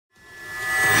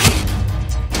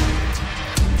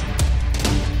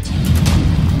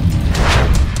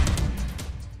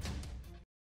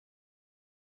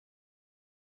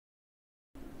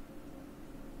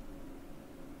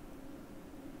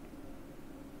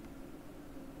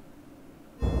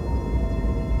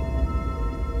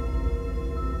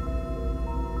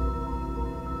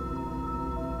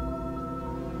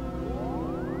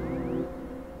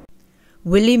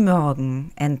Willy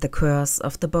Morgan and the Curse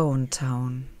of the Bone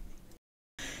Town.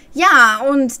 Ja,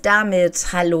 und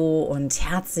damit hallo und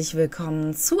herzlich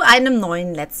willkommen zu einem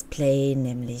neuen Let's Play,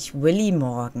 nämlich Willy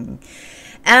Morgan.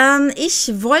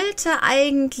 Ich wollte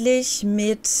eigentlich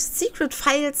mit Secret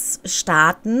Files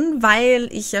starten, weil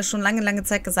ich ja schon lange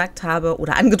Zeit gesagt habe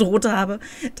oder angedroht habe,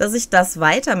 dass ich das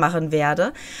weitermachen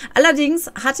werde.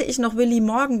 Allerdings hatte ich noch Willy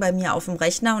Morgan bei mir auf dem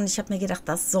Rechner und ich habe mir gedacht,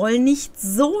 das soll nicht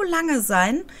so lange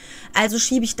sein. Also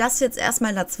schiebe ich das jetzt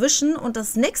erstmal dazwischen und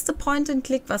das nächste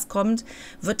Point-and-Click, was kommt,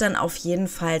 wird dann auf jeden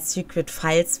Fall Secret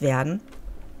Files werden.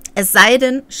 Es sei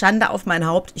denn, Schande auf mein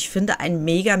Haupt, ich finde ein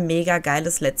mega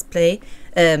geiles Let's Play,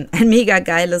 ein mega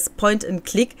geiles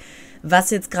Point-and-Click, was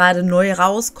jetzt gerade neu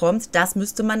rauskommt. Das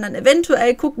müsste man dann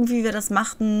eventuell gucken, wie wir das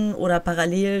machen oder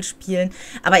parallel spielen.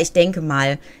 Aber ich denke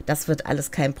mal, das wird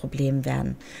alles kein Problem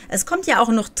werden. Es kommt ja auch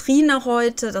noch Trine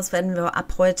heute, das werden wir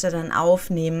ab heute dann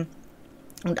aufnehmen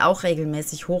und auch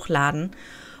regelmäßig hochladen.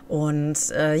 Und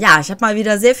ja, ich habe mal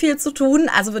wieder sehr viel zu tun,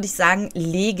 also würde ich sagen,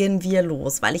 legen wir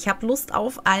los, weil ich habe Lust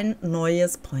auf ein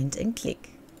neues Point-and-Click.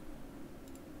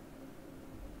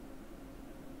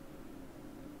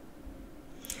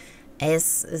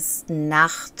 Es ist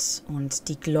Nacht und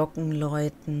die Glocken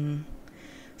läuten,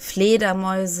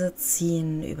 Fledermäuse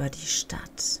ziehen über die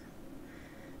Stadt.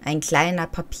 Ein kleiner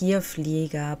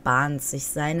Papierflieger bahnt sich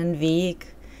seinen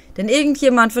Weg, denn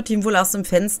irgendjemand wird ihn wohl aus dem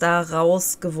Fenster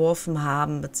rausgeworfen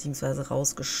haben, beziehungsweise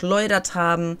rausgeschleudert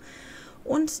haben.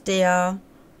 Und der,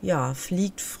 ja,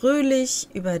 fliegt fröhlich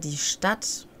über die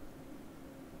Stadt,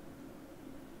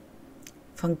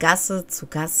 von Gasse zu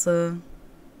Gasse,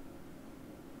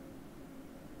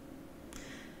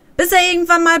 bis er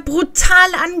irgendwann mal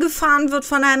brutal angefahren wird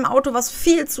von einem Auto, was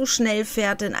viel zu schnell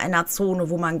fährt in einer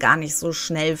Zone, wo man gar nicht so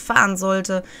schnell fahren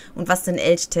sollte und was den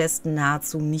Elchtest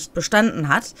nahezu nicht bestanden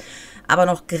hat, aber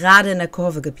noch gerade in der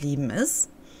Kurve geblieben ist.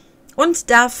 Und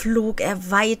da flog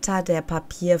er weiter, der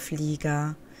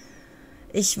Papierflieger.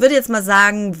 Ich würde jetzt mal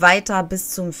sagen, weiter bis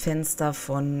zum Fenster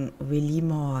von Willy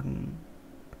Morgan.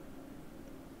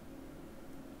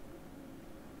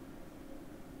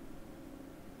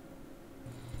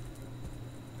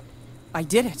 I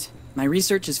did it! My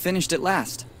research is finished at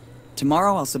last.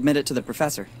 Tomorrow I'll submit it to the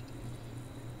professor.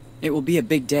 It will be a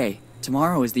big day.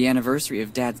 Tomorrow is the anniversary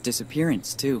of Dad's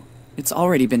disappearance, too. It's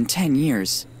already been 10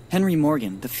 years. Henry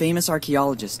Morgan, the famous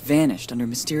archaeologist, vanished under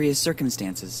mysterious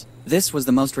circumstances. This was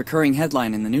the most recurring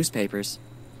headline in the newspapers.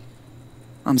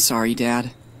 I'm sorry,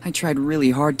 Dad. I tried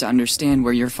really hard to understand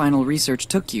where your final research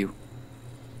took you.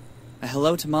 A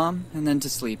hello to Mom, and then to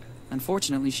sleep.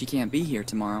 Unfortunately, she can't be here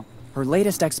tomorrow. Her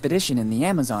latest expedition in the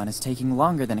Amazon is taking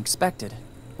longer than expected.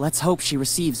 Let's hope she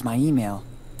receives my email.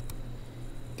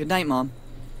 Good night, Mom.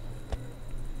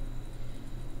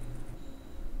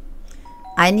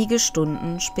 Einige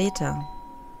Stunden später.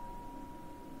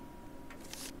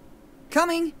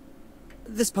 Coming!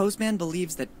 This postman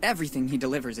believes that everything he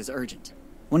delivers is urgent.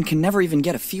 One can never even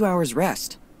get a few hours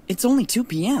rest. It's only 2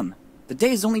 p.m. The day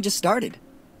has only just started.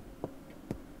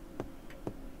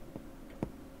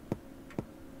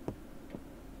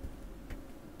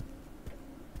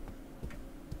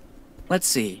 Let's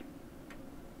see.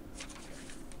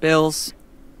 Bills.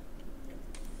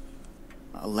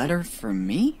 A letter for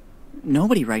me?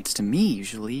 Nobody writes to me,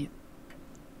 usually.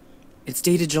 It's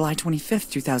dated July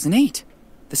 25th, 2008.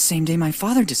 The same day my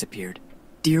father disappeared.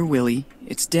 Dear Willy,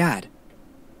 it's Dad.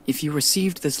 If you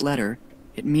received this letter,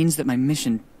 it means that my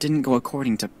mission didn't go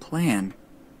according to plan.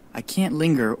 I can't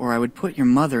linger or I would put your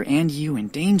mother and you in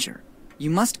danger. You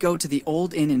must go to the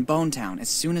old inn in Bonetown as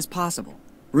soon as possible.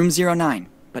 Room 09.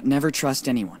 But never trust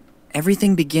anyone.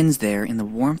 Everything begins there in the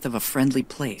warmth of a friendly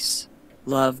place.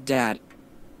 Love, Dad.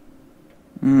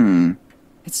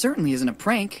 It certainly isn't a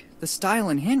prank. The style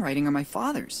and handwriting are my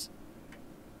father's.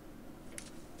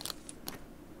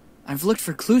 I've looked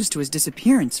for clues to his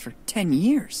disappearance for 10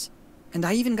 years. And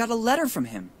I even got a letter from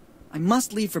him. I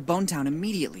must leave for Bonetown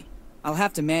immediately. I'll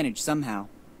have to manage somehow,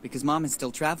 because Mom is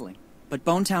still traveling. But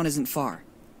Bonetown isn't far.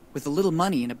 With a little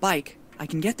money and a bike, I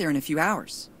can get there in a few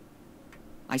hours.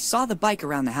 I saw the bike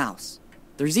around the house.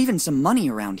 There's even some money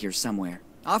around here somewhere.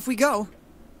 Off we go!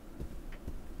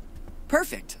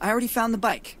 Perfect! I already found the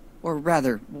bike. Or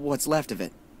rather, what's left of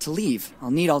it. To leave,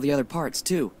 I'll need all the other parts,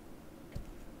 too.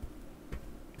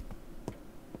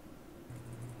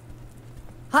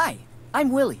 Hi, I'm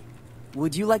Willy.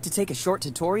 Would you like to take a short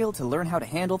tutorial to learn how to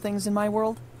handle things in my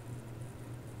world?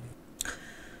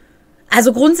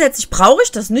 Also grundsätzlich brauche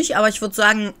ich das nicht, aber ich würde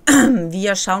sagen,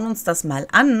 wir schauen uns das mal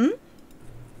an.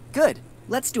 Good.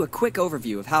 Let's do a quick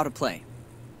overview of how to play.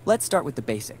 Let's start with the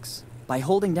basics. By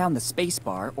holding down the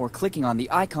spacebar or clicking on the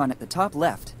icon at the top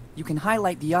left, you can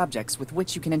highlight the objects with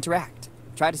which you can interact.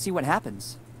 Try to see what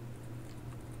happens.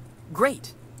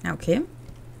 Great! Okay.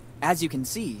 As you can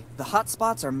see, the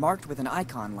hotspots are marked with an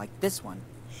icon like this one.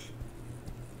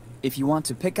 If you want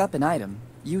to pick up an item,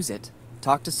 use it,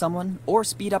 talk to someone, or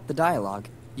speed up the dialogue,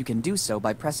 you can do so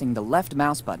by pressing the left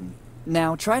mouse button.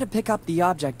 Now try to pick up the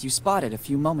object you spotted a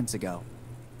few moments ago.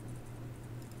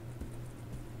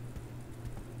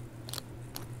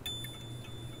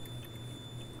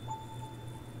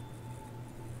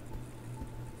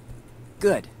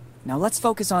 Good. Now let's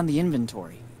focus on the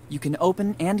inventory. You can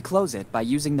open and close it by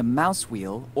using the mouse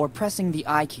wheel or pressing the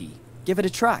I key. Give it a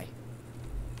try.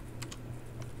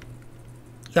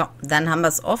 Ja, dann haben wir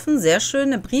es offen. Sehr schön.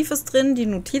 Der Brief ist drin, die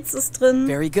Notiz ist drin.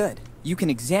 Very good. You can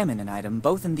examine an item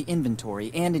both in the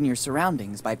inventory and in your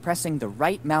surroundings by pressing the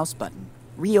right mouse button.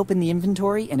 Reopen the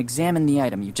inventory and examine the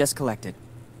item you just collected.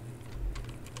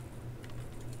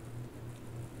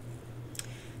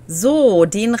 So,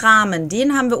 den Rahmen,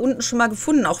 den haben wir unten schon mal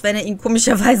gefunden, auch wenn er ihn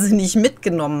komischerweise nicht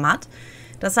mitgenommen hat.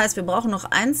 Das heißt, wir brauchen noch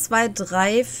 1, 2,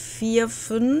 3, 4,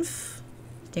 5.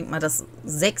 Ich denke mal, das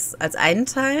 6 als einen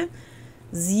Teil.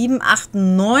 7, 8,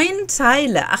 9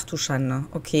 Teile. Ach du Schande.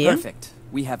 Okay. Perfect.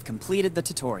 We have completed the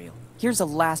tutorial. Here's a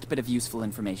last bit of useful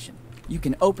information. You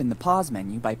can open the pause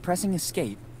menu by pressing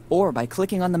escape or by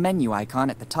clicking on the menu icon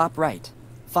at the top right.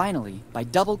 Finally, by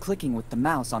double-clicking with the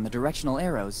mouse on the directional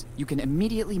arrows, you can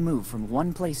immediately move from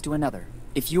one place to another.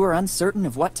 If you are uncertain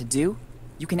of what to do,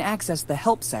 you can access the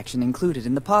help section included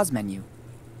in the pause menu.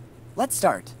 Let's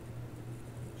start.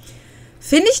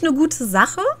 Finde ich eine gute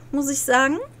Sache, muss ich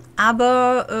sagen.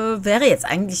 Aber wäre jetzt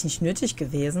eigentlich nicht nötig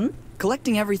gewesen.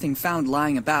 Collecting everything found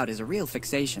lying about is a real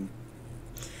fixation.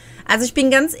 Also ich bin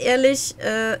ganz ehrlich,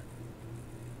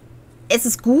 es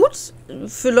ist gut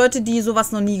für Leute, die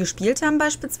sowas noch nie gespielt haben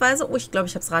beispielsweise. Oh, ich glaube,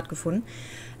 ich habe das Rad gefunden.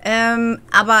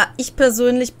 Aber ich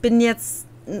persönlich bin jetzt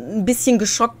ein bisschen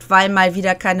geschockt, weil mal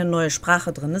wieder keine neue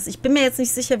Sprache drin ist. Ich bin mir jetzt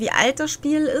nicht sicher, wie alt das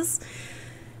Spiel ist.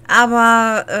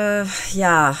 Aber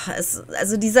ja,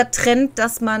 also dieser Trend,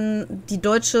 dass man die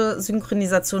deutsche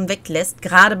Synchronisation weglässt,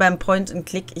 gerade beim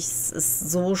Point-and-Click, ist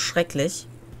so schrecklich.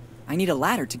 I need a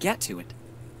ladder to get to it.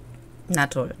 Na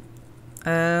toll.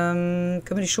 Können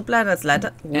wir die Schublade als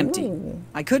Leiter... Empty.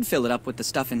 I could fill it up with the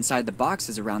stuff inside the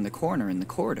boxes around the corner in the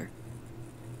corridor.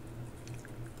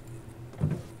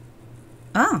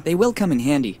 Ah, They will come in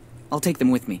handy. I'll take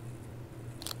them with me.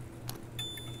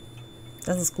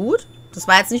 das ist gut. Das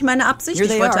war jetzt nicht meine Absicht. Here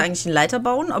Ich they wollte are. eigentlich eine Leiter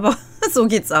bauen, aber so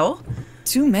geht's auch.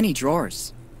 Too many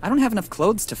drawers. I don't have enough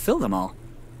clothes to fill them all.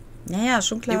 Ja,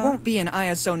 schon It klar. won't be an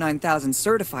ISO 9000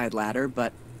 certified ladder,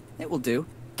 but it will do.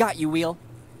 Got you, Wheel.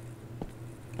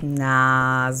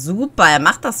 Na, super. Er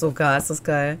macht das sogar. Ist das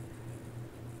geil.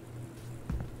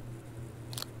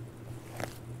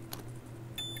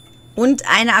 Und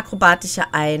eine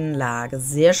akrobatische Einlage.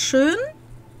 Sehr schön.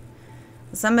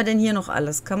 Was haben wir denn hier noch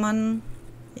alles? Kann man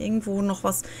irgendwo noch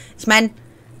was... Ich meine...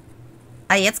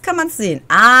 Ah, jetzt kann man es sehen.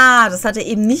 Ah, das hat er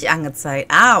eben nicht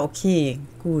angezeigt. Ah, okay.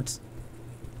 Gut.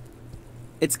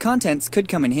 Its contents could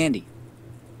come in handy.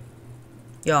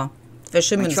 Ja. Wäre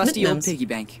schön, My wenn du es trusty old mitnimmst. piggy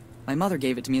bank. My mother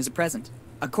gave it to me as a present.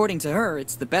 According to her,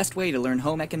 it's the best way to learn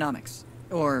home economics.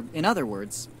 Or, in other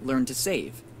words, learn to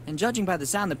save. And judging by the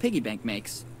sound the piggy bank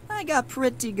makes, I got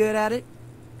pretty good at it.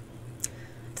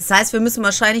 Das heißt, wir müssen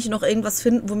wahrscheinlich noch irgendwas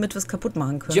finden, womit wir es kaputt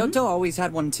machen können. Giotto always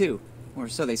had one too. Or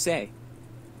so they say.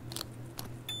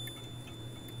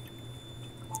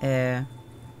 Er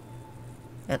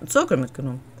hat einen Zirkel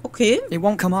mitgenommen. Okay. It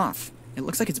won't come off. It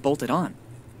looks like it's bolted on.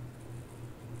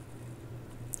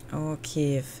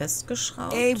 Okay,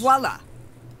 festgeschraubt. Et voila!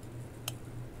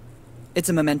 It's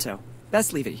a memento.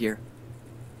 Best leave it here.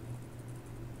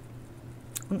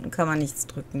 Unten kann man nichts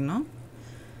drücken, ne?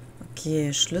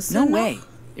 Okay, Schlüssel No noch. way.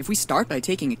 If we start by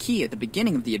taking a key at the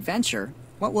beginning of the adventure,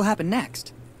 what will happen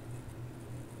next?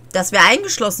 Dass wir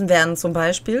eingeschlossen werden zum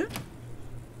Beispiel.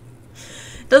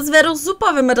 Das wäre doch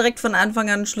super, wenn wir direkt von Anfang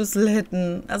an einen Schlüssel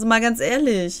hätten. Also mal ganz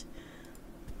ehrlich.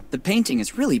 The painting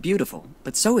is really beautiful,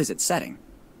 but so is its setting.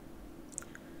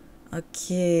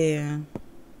 Okay.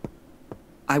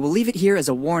 I will leave it here as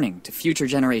a warning to future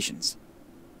generations.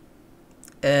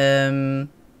 Kann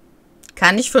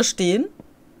ich verstehen.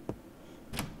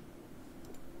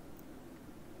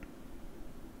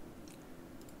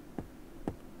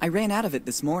 I ran out of it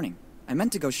this morning. I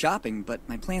meant to go shopping, but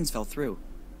my plans fell through.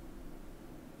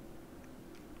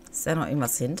 Ist da noch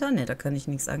irgendwas hinter? Ne, da kann ich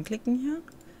nichts anklicken hier.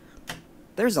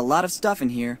 There's a lot of stuff in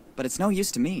here, but it's no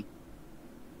use to me.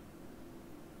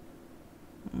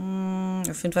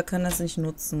 Auf jeden Fall kann das nicht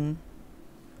nutzen.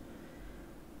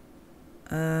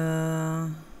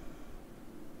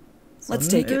 Let's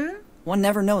take it. Sonnenöl? One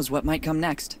never knows what might come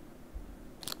next.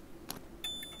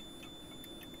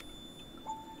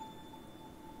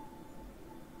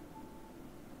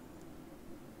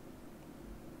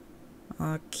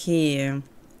 Okay.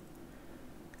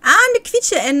 Ah, eine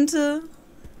Quietscheente.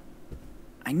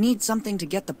 I need something to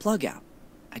get the plug out.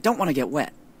 I don't want to get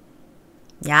wet.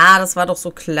 Ja, das war doch so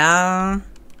klar.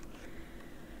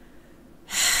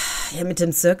 Ja, mit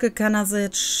dem Zirkel kann er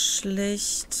jetzt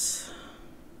schlecht.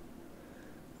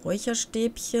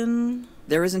 Räucherstäbchen.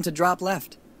 There isn't a drop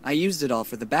left. I used it all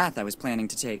for the bath I was planning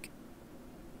to take.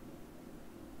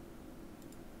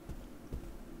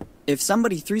 If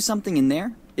somebody threw something in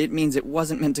there, it means it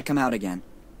wasn't meant to come out again.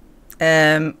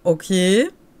 Okay.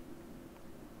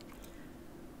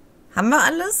 Haben wir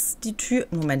alles? Die Tür...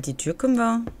 Moment, die Tür können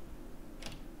wir...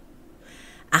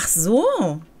 Ach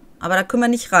so. Aber da können wir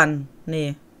nicht ran.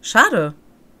 Nee. Schade.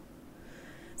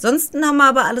 Sonst haben wir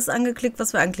aber alles angeklickt,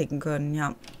 was wir anklicken können,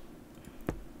 ja.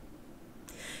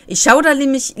 Ich schaue da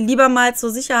nämlich lieber mal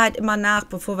zur Sicherheit immer nach,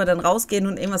 bevor wir dann rausgehen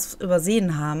und irgendwas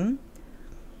übersehen haben.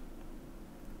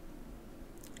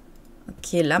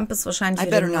 Okay, Lampe ist wahrscheinlich I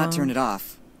better not turn it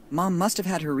off. Mom must have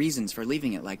had her reasons for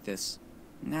leaving it like this.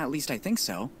 At least I think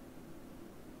so.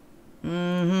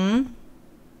 Mhm.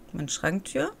 Meine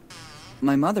Schranktür.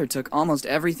 My mother took almost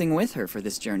everything with her for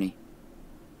this journey.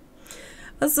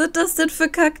 Was sind das denn für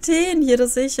Kakteen hier?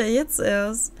 Das sehe ich ja jetzt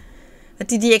erst.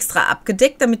 Hat die extra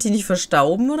abgedeckt, damit die nicht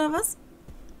verstauben, oder was?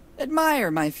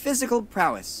 Admire my physical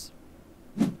prowess.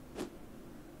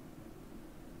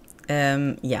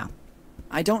 Ja.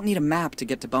 I don't need a map to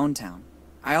get to Bone Town.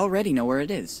 I already know where it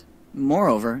is.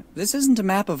 Moreover, this isn't a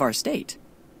map of our state.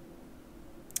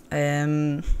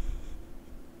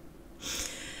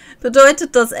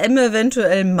 Bedeutet das M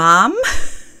eventuell Mom?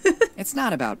 It's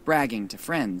not about bragging to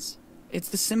friends. It's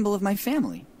the symbol of my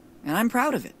family, and I'm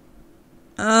proud of it.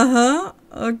 Aha,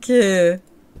 okay.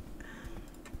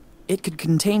 It could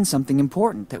contain something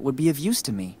important that would be of use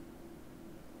to me.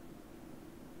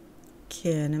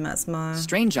 Okay, nehmen wir erstmal.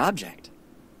 Strange object.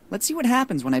 Let's see what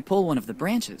happens when I pull one of the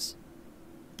branches.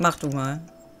 Mach du mal.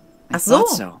 I Ach so. thought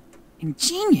so.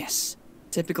 Ingenious.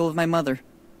 Typical of my mother.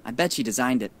 I bet she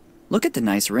designed it. Look at the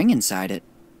nice ring inside it.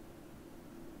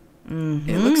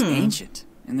 It looks ancient,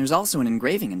 and there's also an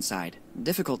engraving inside.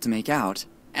 Difficult to make out.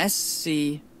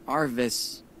 S.C.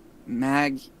 Arvis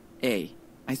Mag A.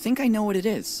 I think I know what it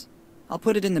is. I'll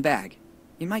put it in the bag.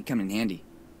 It might come in handy.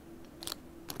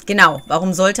 Genau,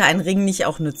 warum sollte ein Ring nicht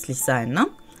auch nützlich sein, ne?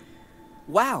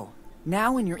 Wow!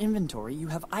 Now in your inventory you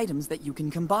have items that you can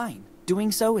combine.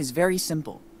 Doing so is very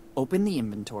simple. Open the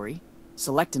inventory,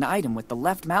 select an item with the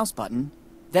left mouse button,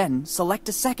 then select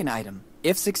a second item.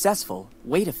 If successful,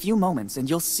 wait a few moments and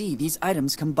you'll see these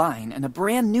items combine and a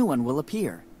brand new one will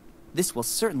appear. This will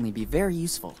certainly be very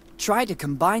useful. Try to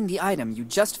combine the item you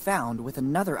just found with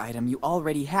another item you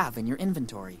already have in your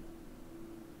inventory.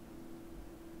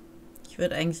 Ich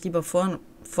würde eigentlich lieber vorher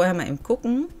mal eben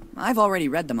gucken, I've already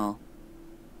read them all.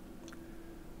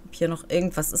 ob hier noch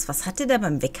irgendwas ist. Was hat der da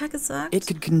beim Wecker gesagt? It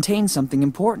could contain something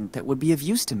important that would be of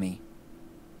use to me.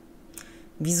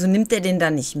 Wieso nimmt der den da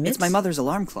nicht mit? It's my mother's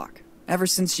alarm clock. Ever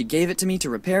since she gave it to me to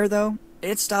repair, though,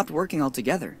 it stopped working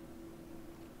altogether.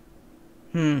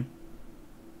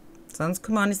 Sonst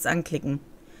können wir auch nichts anklicken.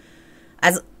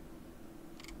 Also,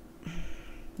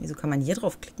 wieso kann man hier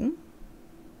drauf klicken?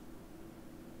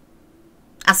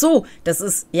 Ach so, das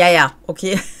ist, ja,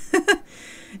 okay.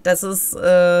 Das ist,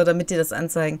 damit die das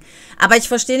anzeigen. Aber ich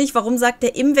verstehe nicht, warum sagt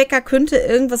der, im Wecker könnte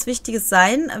irgendwas Wichtiges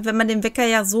sein, wenn man den Wecker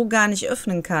ja so gar nicht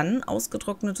öffnen kann.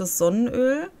 Ausgetrocknetes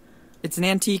Sonnenöl. It's an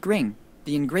antique ring.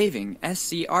 The engraving,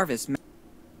 S.C. Arvis.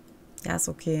 Ja, ist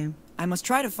okay. I must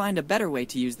try to find a better way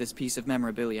to use this piece of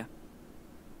memorabilia.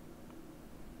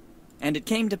 And it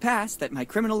came to pass that my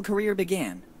criminal career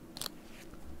began.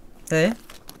 Okay.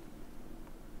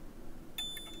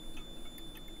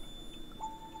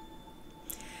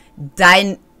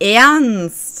 Dein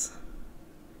Ernst?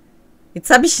 Jetzt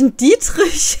habe ich einen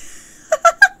Dietrich.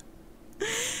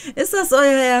 Ist das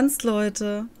euer Ernst,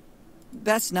 Leute?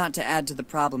 Best not to add to the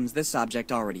problems this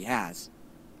object already has.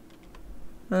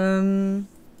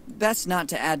 Best not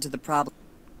to add to the problem.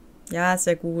 Ja, ist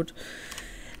ja gut.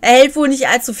 Er hält wohl nicht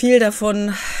allzu viel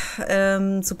davon,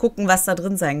 zu gucken, was da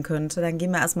drin sein könnte. Dann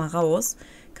gehen wir erstmal raus.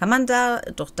 Kann man da...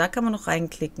 Doch, da kann man noch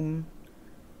reinklicken.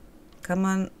 Kann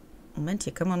man... Moment,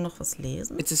 hier kann man noch was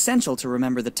lesen. It's essential to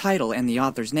remember the title and the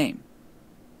author's name.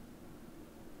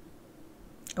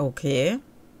 Okay.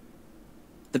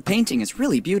 The painting is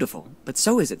really beautiful, but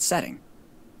so is its setting.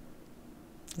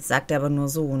 Das sagt er aber nur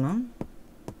so, ne?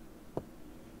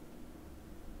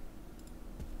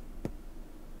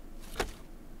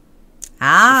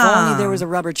 If only there was a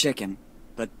rubber chicken,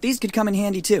 but these could come in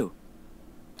handy too.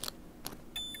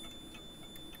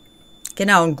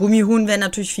 Genau, ein Gummihuhn wäre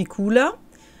natürlich viel cooler.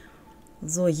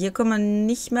 So, hier kommen wir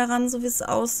nicht mehr ran, so wie es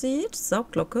aussieht.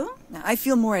 Saugglocke. I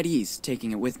feel more at ease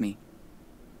taking it with me.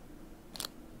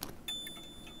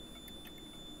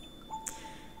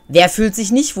 Wer fühlt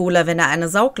sich nicht wohler, wenn er eine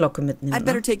Saugglocke mitnimmt? I'd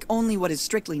better take only what is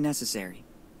strictly necessary.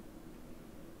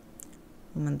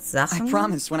 Moment, Sachen. I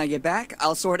promise when I get back,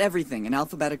 I'll sort everything in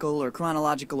alphabetical or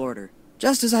chronological order.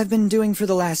 Just as I've been doing for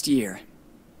the last year.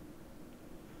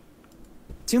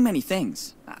 Too many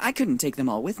things. I couldn't take them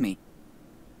all with me.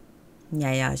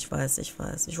 Ja, ich weiß.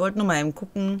 Ich wollte nur mal eben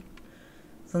gucken.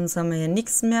 Sonst haben wir hier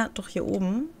nichts mehr. Doch, hier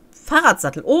oben.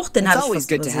 Fahrradsattel. Oh, den habe ich always fast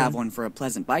good to have übersehen. one for a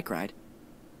pleasant bike ride.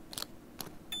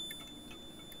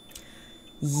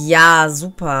 Ja,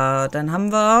 super. Dann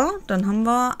haben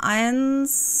wir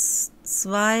 1,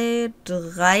 2,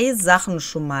 3 Sachen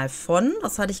schon mal von.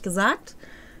 Was hatte ich gesagt?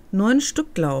 9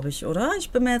 Stück, glaube ich, oder?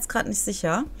 Ich bin mir jetzt gerade nicht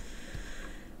sicher.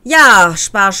 Ja,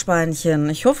 Sparschweinchen.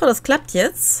 Ich hoffe, das klappt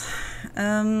jetzt.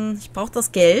 Ich brauche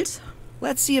das Geld.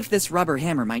 Let's see if this rubber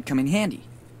hammer might come in handy.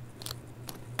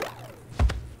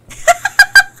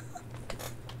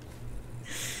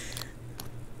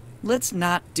 Let's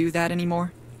not do that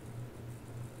anymore.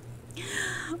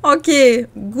 Okay,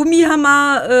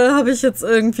 Gummihammer habe ich jetzt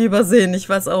irgendwie übersehen. Ich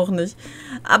weiß auch nicht.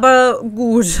 Aber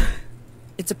gut.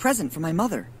 It's a present for my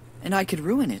mother, and I could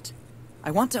ruin it.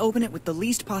 I want to open it with the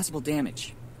least possible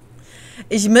damage.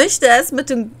 Ich möchte es mit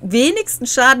dem wenigsten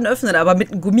Schaden öffnen, aber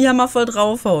mit einem Gummihammer voll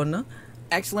draufhauen, ne?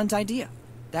 Excellent idea.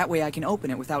 That way I can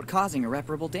open it without causing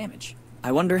irreparable damage.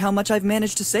 I wonder how much I've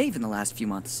managed to save in the last few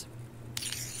months.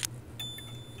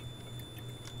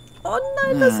 Oh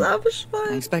nein, das arme I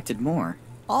Schwein. expected more.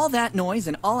 All that noise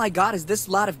and all I got is this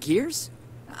lot of gears?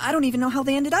 I don't even know how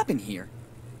they ended up in here.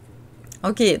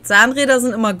 Okay, Zahnräder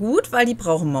sind immer gut, weil die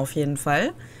brauchen wir auf jeden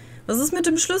Fall. Was ist mit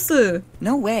dem Schlüssel?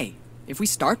 No way. If we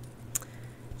start...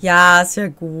 Ja, ist ja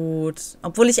gut.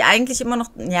 Obwohl ich eigentlich immer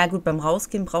noch... Ja gut, beim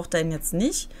Rausgehen braucht er ihn jetzt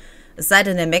nicht. Es sei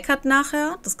denn, der meckert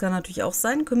nachher. Das kann natürlich auch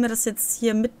sein. Können wir das jetzt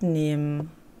hier mitnehmen?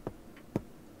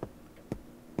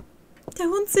 Der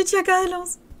Hund sieht ja geil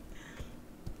aus.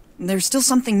 There's still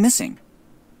something missing.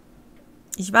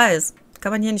 Ich weiß.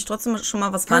 Kann man hier nicht trotzdem schon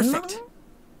mal was ranmachen? Perfect.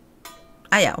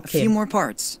 Ah ja, A okay. few more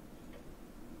parts.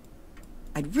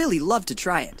 I'd really love to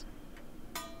try it.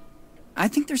 I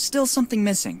think there's still something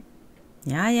missing.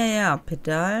 Ja.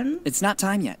 Pedalen. It's not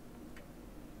time yet.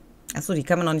 Achso, die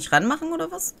kann man noch nicht ranmachen,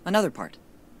 oder was? Another part.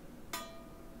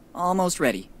 Almost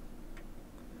ready.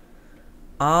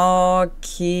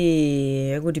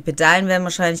 Okay. Ja gut, die Pedalen werden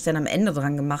wahrscheinlich dann am Ende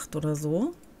dran gemacht oder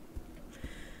so.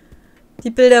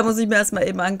 Die Bilder muss ich mir erstmal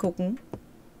eben angucken.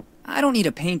 I don't need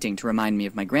a painting to remind me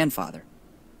of my grandfather.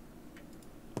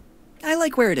 I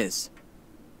like where it is.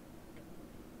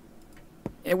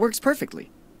 It works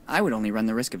perfectly. I would only run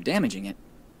the risk of damaging it.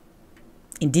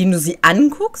 Indem du sie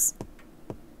anguckst?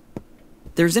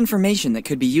 There's information that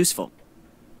could be useful.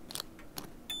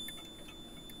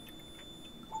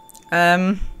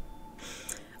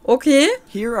 Okay.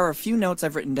 Here are a few notes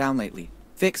I've written down lately.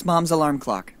 Fix Mom's alarm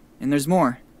clock. And there's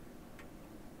more.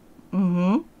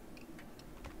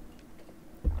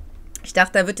 Ich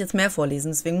dachte, er wird jetzt mehr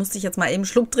vorlesen, deswegen musste ich jetzt mal eben einen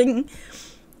Schluck trinken.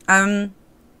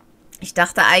 Ich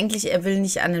dachte eigentlich, er will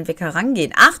nicht an den Wecker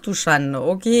rangehen. Ach du Schande,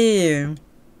 okay.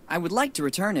 I would like to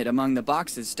return it among the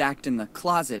boxes stacked in the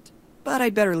closet, but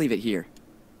I'd better leave it here.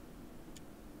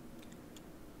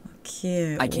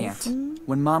 Okay. I can't.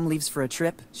 When Mom leaves for a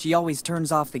trip, she always turns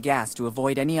off the gas to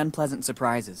avoid any unpleasant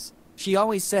surprises. She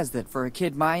always says that for a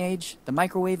kid my age, the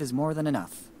microwave is more than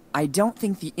enough. I don't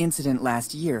think the incident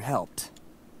last year helped.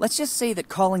 Let's just say that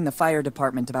calling the fire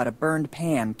department about a burned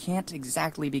pan can't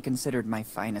exactly be considered my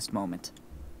finest moment.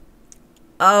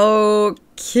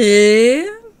 Okay.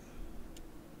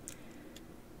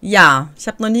 Ja, ich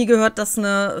habe noch nie gehört, dass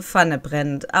eine Pfanne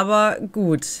brennt, aber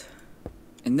gut.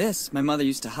 In this, my mother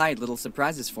used to hide little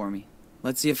surprises for me.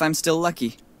 Let's see if I'm still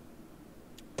lucky.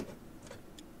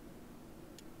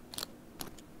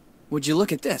 Would you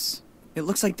look at this? It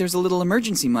looks like there's a little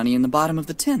emergency money in the bottom of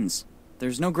the tins.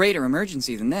 There's no greater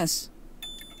emergency than this.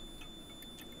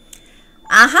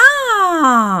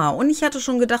 Aha! Und ich hatte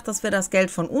schon gedacht, dass wir das Geld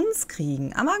von uns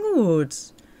kriegen. Aber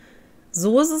gut.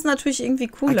 So ist es natürlich irgendwie I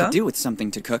cooler. could do with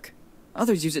something to cook.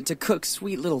 Others use it to cook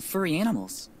sweet little furry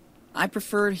animals. I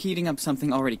prefer heating up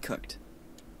something already cooked.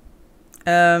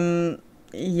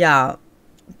 Ja.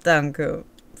 Danke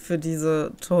für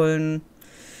diese tollen...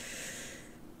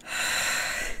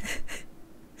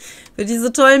 Für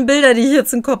diese tollen Bilder, die ich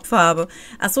jetzt im Kopf habe.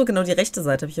 Ach so, genau, die rechte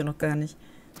Seite habe ich ja noch gar nicht.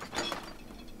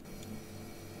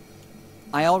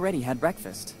 I already had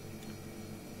breakfast.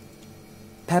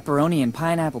 Pepperoni and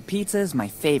pineapple pizza is my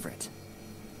favorite.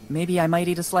 Maybe I might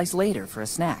eat a slice later for a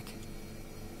snack.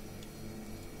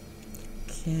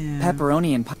 Okay.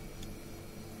 Pepperoni and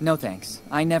No thanks.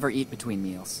 I never eat between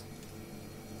meals.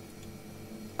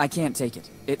 I can't take it.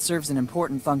 It serves an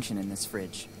important function in this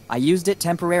fridge. I used it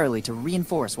temporarily to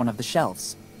reinforce one of the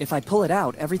shelves. If I pull it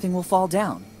out, everything will fall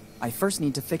down. I first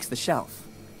need to fix the shelf.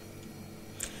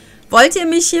 Wollt ihr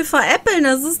mich hier veräppeln?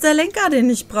 Das ist der Lenker, den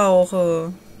ich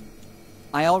brauche.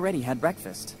 I already had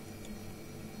breakfast.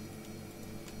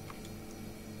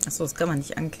 Achso, das kann man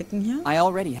nicht anklicken hier. I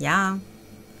already Ja.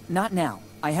 Not now.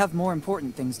 I have more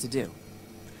important things to do.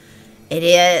 Ey,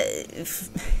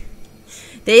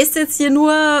 der ist jetzt hier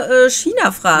nur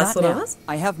China-Fraß, Not oder now. was?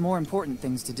 I have more important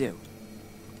things to do.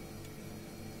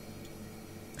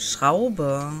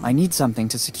 Schraube. I need something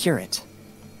to secure it.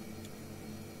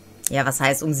 Ja, was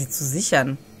heißt, um sie zu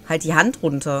sichern? Halt die Hand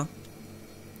runter.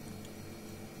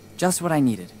 Just what I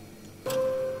needed.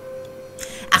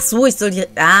 Ach so, ich soll die...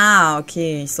 Ah,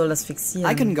 okay, ich soll das fixieren.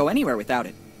 I couldn't go anywhere without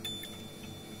it.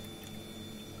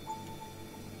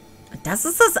 Das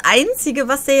ist das Einzige,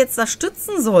 was der jetzt da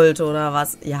stützen sollte, oder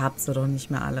was? Ihr habt sie doch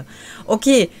nicht mehr alle.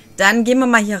 Okay, dann gehen wir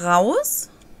mal hier raus.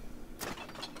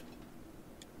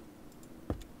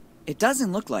 It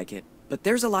doesn't look like it, but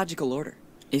there's a logical order.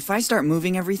 If I start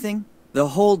moving everything,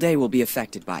 the whole day will be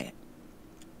affected by it.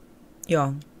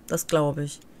 Ja, das glaube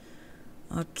ich.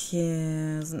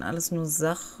 Okay, das sind alles nur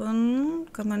Sachen.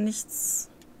 Kann man nichts...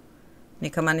 Ne,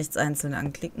 kann man nichts einzeln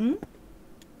anklicken.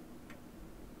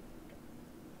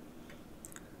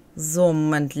 So,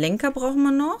 Moment, Lenker brauchen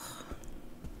wir noch.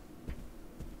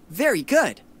 Very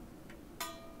good.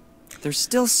 There's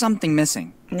still something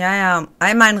missing. Ja, ja.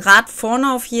 Einmal ein Rad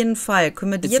vorne auf jeden Fall.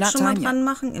 Können wir die It's jetzt not schon mal time dran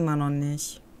machen? Immer noch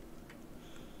nicht.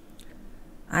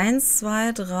 1,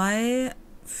 2, 3,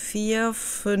 4,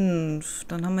 5.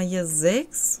 Dann haben wir hier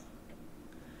 6.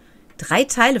 3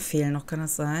 Teile fehlen noch, kann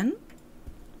das sein?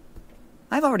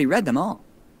 I've already read them all.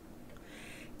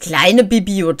 Kleine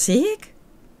Bibliothek?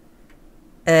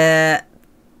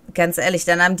 Ganz ehrlich,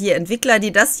 dann haben die Entwickler,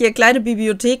 die das hier kleine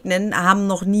Bibliothek nennen, haben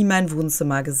noch nie mein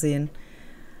Wohnzimmer gesehen.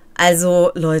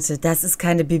 Also, Leute, das ist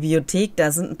keine Bibliothek, da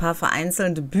sind ein paar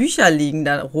vereinzelte Bücher liegen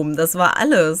da rum. Das war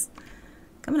alles.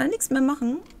 Kann man da nichts mehr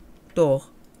machen?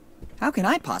 Doch. How can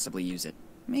I possibly use it?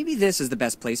 Maybe this is the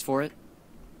best place for it.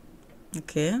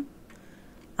 Okay.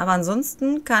 Aber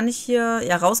ansonsten kann ich hier...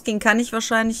 Ja, rausgehen kann ich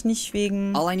wahrscheinlich nicht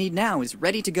wegen... All I need now is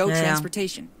ready-to-go Ja, ja.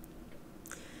 transportation.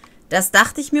 Das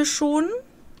dachte ich mir schon.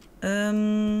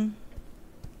 There's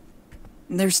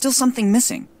still something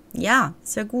missing. Ja,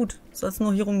 ist ja gut. Soll es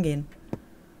nur hier rumgehen.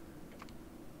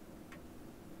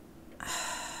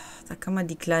 Da kann man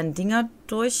die kleinen Dinger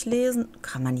durchlesen.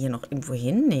 Kann man hier noch irgendwo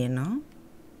hin? Nee, ne?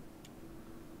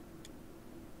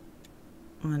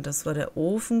 Und das war der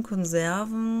Ofen,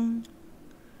 Konserven.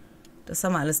 Das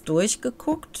haben wir alles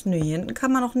durchgeguckt. Nö, hier hinten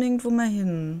kann man auch nirgendwo mehr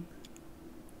hin.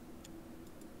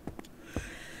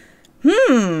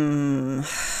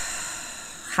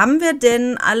 Haben wir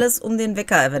denn alles, um den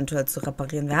Wecker eventuell zu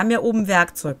reparieren? Wir haben ja oben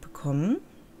Werkzeug bekommen.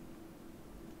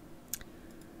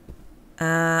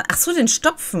 Ach so, den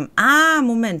Stopfen. Ah,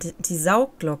 Moment. Die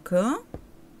Saugglocke.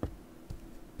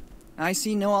 I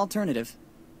see no alternative.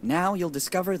 Now you'll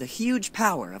discover the huge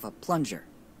power of a plunger.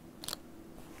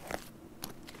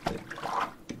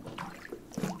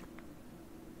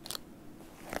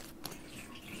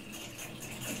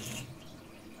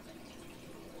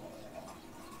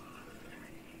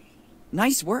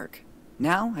 Nice work.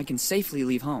 Now I can safely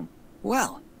leave home.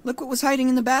 Well, look what was hiding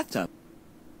in the bathtub.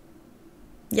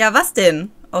 Ja, was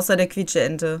denn? Außer der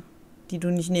Quietscheente, die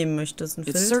du nicht nehmen möchtest. Ein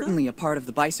It's Filter? certainly a part of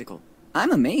the bicycle.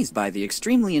 I'm amazed by the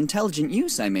extremely intelligent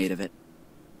use I made of it.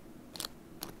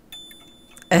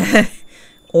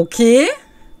 Okay.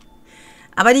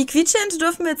 Aber die Quietscheente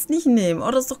dürfen wir jetzt nicht nehmen.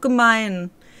 Oh, das ist doch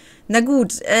gemein. Na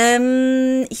gut,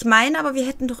 ich meine aber, wir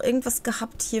hätten doch irgendwas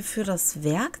gehabt hier für das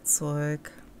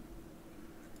Werkzeug.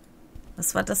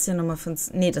 Was war das hier nochmal für ein...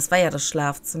 Nee, das war ja das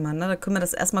Schlafzimmer, ne? Da können wir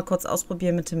das erstmal kurz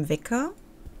ausprobieren mit dem Wecker.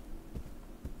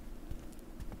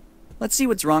 Let's see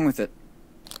what's wrong with it.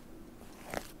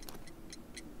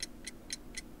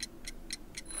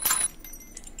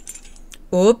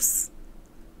 Ups.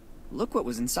 Look what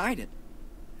was inside it.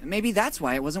 Maybe that's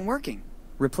why it wasn't working.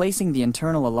 Replacing the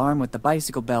internal alarm with the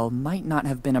bicycle bell might not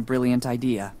have been a brilliant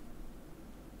idea.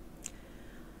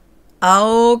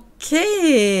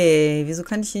 Okay. Wieso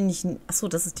kann ich hier nicht... Achso,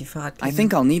 das ist die I Fahrradklingel.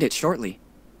 think I'll need it shortly.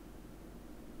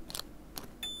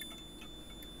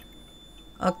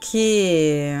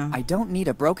 Okay. I don't need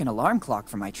a broken alarm clock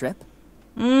for my trip.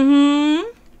 Mhm.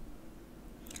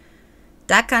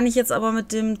 Da kann ich jetzt aber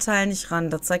mit dem Teil nicht ran.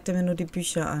 Da zeigt er mir nur die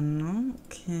Bücher an, ne?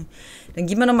 Okay. Dann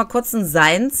gehen wir noch mal kurz in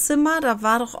sein Zimmer. Da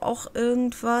war doch auch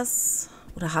irgendwas.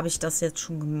 Oder habe ich das jetzt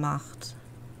schon gemacht?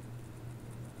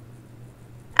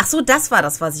 Ach so, das war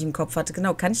das, was ich im Kopf hatte.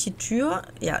 Genau. Kann ich die Tür?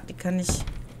 Ja, die kann ich...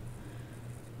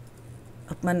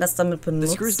 Ob man das damit benutzen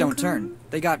The screws don't kann? turn.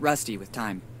 They got rusty with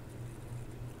time.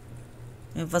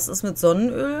 Ja, was ist mit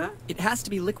Sonnenöl? It has to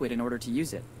be liquid in order to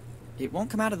use it. It won't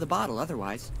come out of the bottle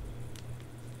otherwise.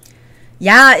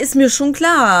 Ja, ist mir schon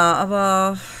klar,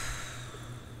 aber...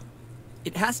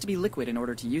 It has to be liquid in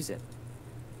order to use it.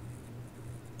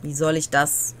 Wie soll ich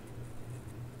das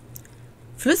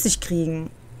flüssig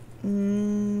kriegen?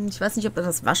 Ich weiß nicht, ob er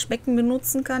das Waschbecken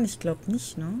benutzen kann. Ich glaube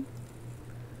nicht, ne?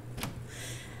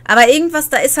 Aber irgendwas,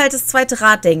 da ist halt das zweite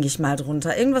Rad, denke ich mal,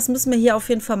 drunter. Irgendwas müssen wir hier auf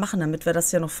jeden Fall machen, damit wir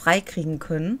das ja noch freikriegen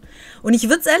können. Und ich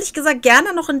würde es ehrlich gesagt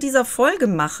gerne noch in dieser Folge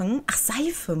machen. Ach,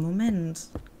 Seife, Moment.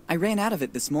 I ran out of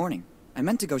it this morning. I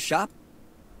meant to go shop.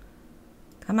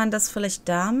 Kann man das vielleicht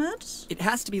damit? It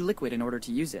has to be liquid in order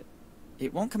to use it.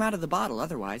 It won't come out of the bottle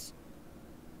otherwise.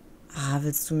 Ah,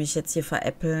 willst du mich jetzt hier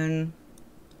veräppeln?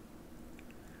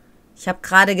 Ich habe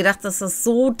gerade gedacht, dass das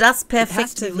so das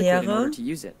Perfekte wäre.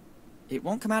 It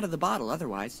won't come out of the bottle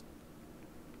otherwise.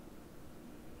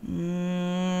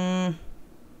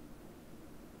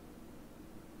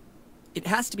 It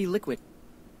has to be liquid.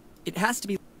 It has to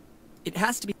be. It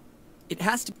has to be. It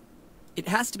has to. It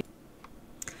has to be.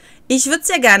 Ich würde es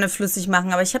ja gerne flüssig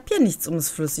machen, aber ich habe hier nichts, um es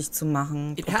flüssig zu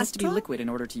machen. It has to be liquid in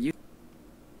order to use.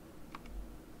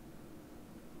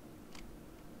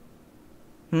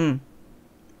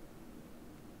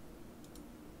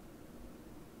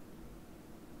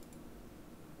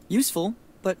 Useful,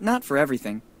 but not for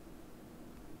everything.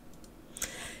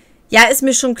 Ja, ist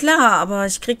mir schon klar, aber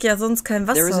ich krieg ja sonst kein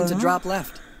Wasser. There isn't a Ne? drop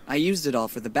left. I used it all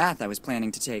for the bath I was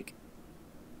planning to take.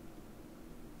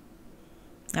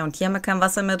 Ja, und hier haben wir kein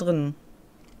Wasser mehr drin.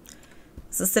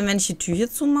 Was ist denn, wenn ich die Tür hier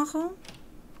zumache?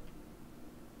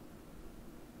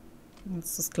 Das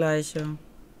ist das Gleiche.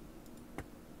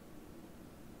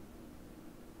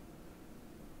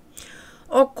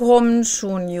 Oh, komm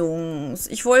schon, Jungs.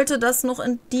 Ich wollte das noch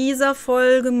in dieser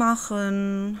Folge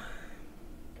machen.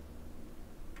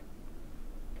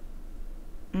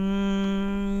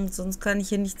 Sonst kann ich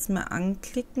hier nichts mehr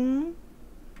anklicken.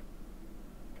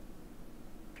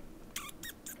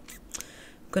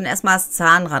 Wir können erstmal das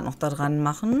Zahnrad noch da dran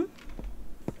machen.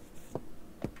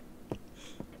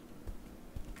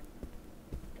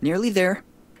 Nearly there.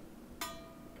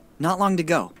 Not long to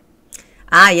go.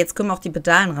 Ah, jetzt können wir auch die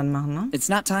Pedalen ranmachen, ne? It's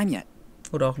not time yet.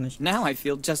 Oder auch nicht. Now I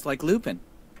feel just like Lupin.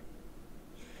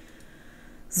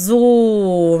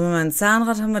 So, wenn wir ein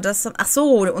Zahnrad haben wir das. Ach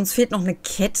so, uns fehlt noch eine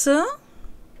Kette.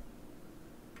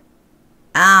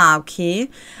 Ah, okay.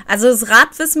 Also das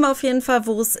Rad wissen wir auf jeden Fall,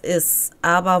 wo es ist.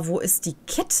 Aber wo ist die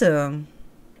Kette?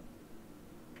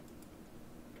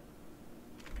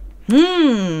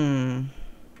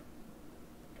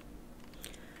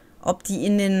 Ob die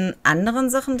in den anderen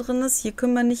Sachen drin ist, hier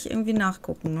können wir nicht irgendwie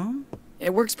nachgucken, ne?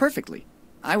 It works perfectly.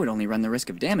 I would only run the risk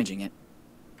of damaging it.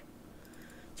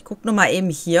 Ich gucke nur mal eben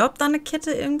hier, ob da eine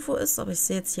Kette irgendwo ist, aber ich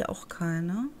sehe jetzt hier auch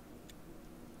keine.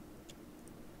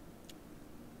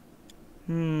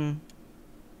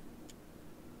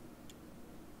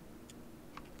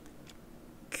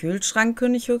 Kühlschrank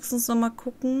könnte ich höchstens noch mal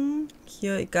gucken.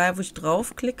 Hier, egal wo ich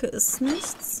draufklicke, ist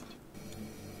nichts.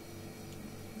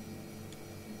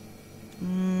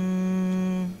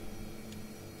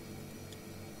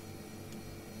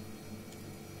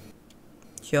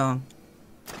 Tja.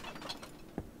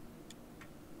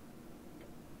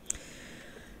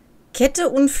 Kette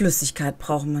und Flüssigkeit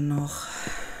brauchen wir noch.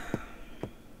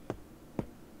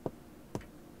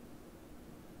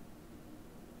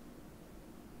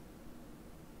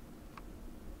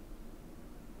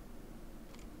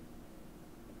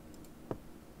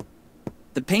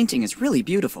 The painting is really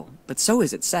beautiful, but so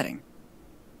is its setting.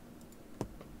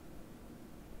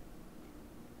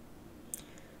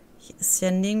 Hier ist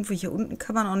ja nirgendwo, hier unten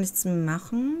kann man auch nichts mehr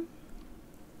machen.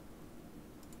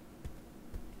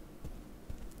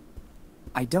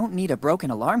 I don't need a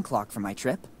broken alarm clock for my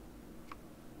trip.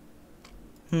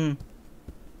 Ach,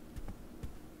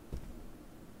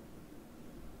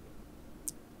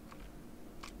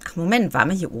 Moment, waren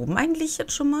wir hier oben eigentlich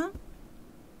jetzt schon mal?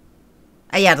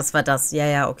 Ah ja, das war das. Ja,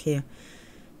 ja, okay.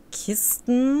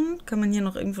 Kisten. Kann man hier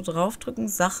noch irgendwo draufdrücken?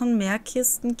 Sachen, mehr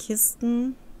Kisten,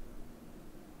 Kisten.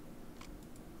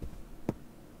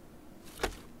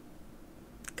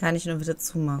 Kann ich nur wieder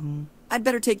zumachen. I'd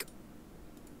better take...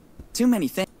 Too many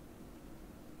things.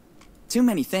 Too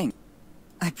many things.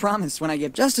 I promise when I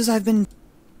get... Just as I've been...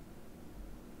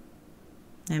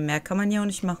 Ja, mehr kann man ja auch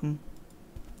nicht machen.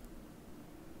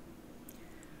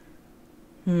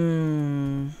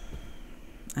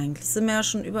 Eigentlich sind wir ja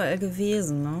schon überall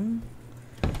gewesen, ne?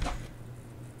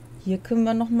 Hier können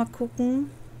wir noch mal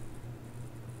gucken.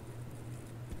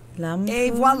 Lampe.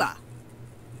 Et voilà!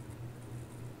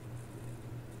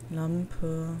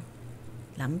 Lampe.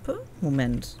 Lampe?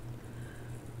 Moment.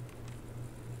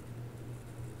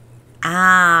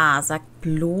 Ah, sag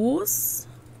bloß.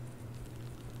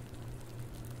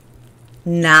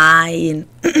 Nein.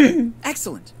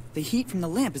 Excellent. The heat from the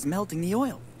lamp is melting the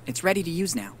oil. It's ready to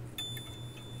use now.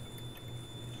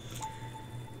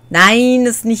 Nein,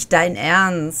 ist nicht dein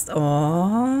Ernst.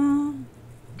 Oh.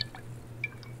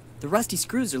 The rusty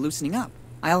screws are loosening up.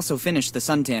 I also finished the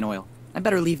suntan oil. I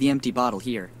better leave the empty bottle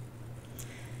here.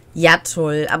 Ja,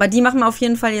 toll. Aber die machen wir auf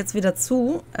jeden Fall jetzt wieder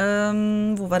zu.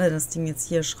 Wo war denn das Ding jetzt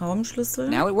hier? Schraubenschlüssel?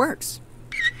 Now it works.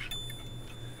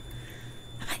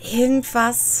 Aber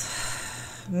irgendwas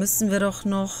müssen wir doch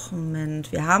noch...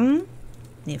 Moment, wir haben...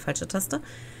 Nee, falsche Taste.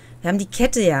 Wir haben die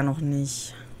Kette ja noch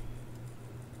nicht.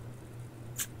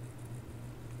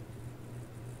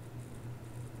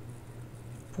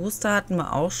 Poster hatten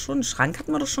wir auch schon. Den Schrank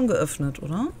hatten wir doch schon geöffnet,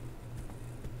 oder?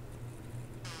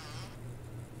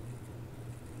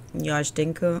 Ja, ich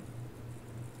denke...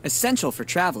 Essential for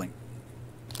traveling.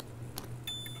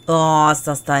 Oh, ist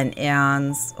das dein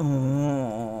Ernst?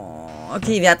 Oh.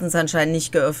 Okay, wir hatten es anscheinend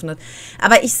nicht geöffnet.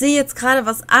 Aber ich sehe jetzt gerade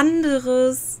was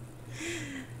anderes.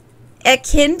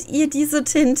 Erkennt ihr diese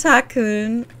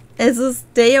Tentakeln? Es ist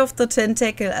Day of the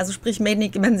Tentacle. Also sprich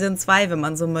Manic Dimension 2, wenn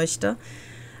man so möchte.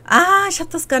 Ah, ich habe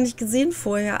das gar nicht gesehen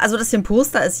vorher. Also, dass hier ein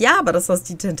Poster ist, ja, aber das, was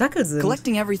die Tentakel sind.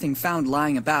 Collecting everything found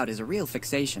lying about is a real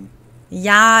fixation.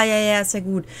 Ja, ist ja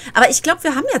gut. Aber ich glaube,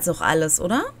 wir haben jetzt auch alles,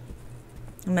 oder?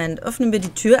 Moment, öffnen wir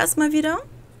die Tür erstmal wieder.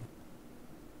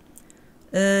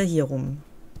 Hier rum.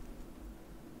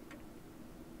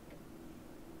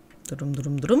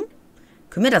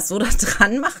 Können wir das so da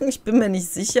dran machen? Ich bin mir nicht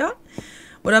sicher.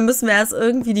 Oder müssen wir erst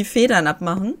irgendwie die Federn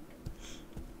abmachen?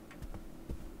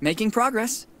 Making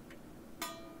progress.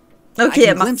 Okay,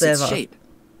 er macht selber.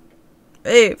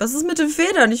 Ey, was ist mit den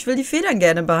Federn? Ich will die Federn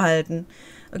gerne behalten.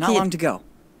 Not Okay, long to go.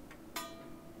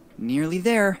 Nearly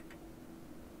there.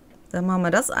 dann machen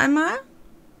wir das einmal.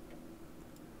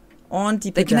 Und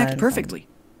die They Pedalen. connect perfectly.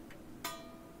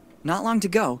 Not long to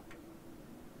go.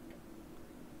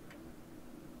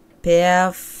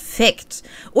 Perfekt.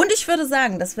 Und ich würde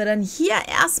sagen, dass wir dann hier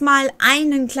erstmal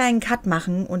einen kleinen Cut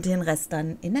machen und den Rest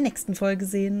dann in der nächsten Folge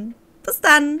sehen. Bis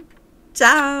dann.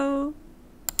 Ciao.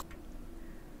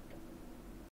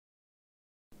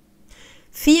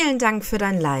 Vielen Dank für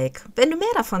dein Like. Wenn du mehr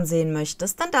davon sehen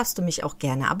möchtest, dann darfst du mich auch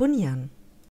gerne abonnieren.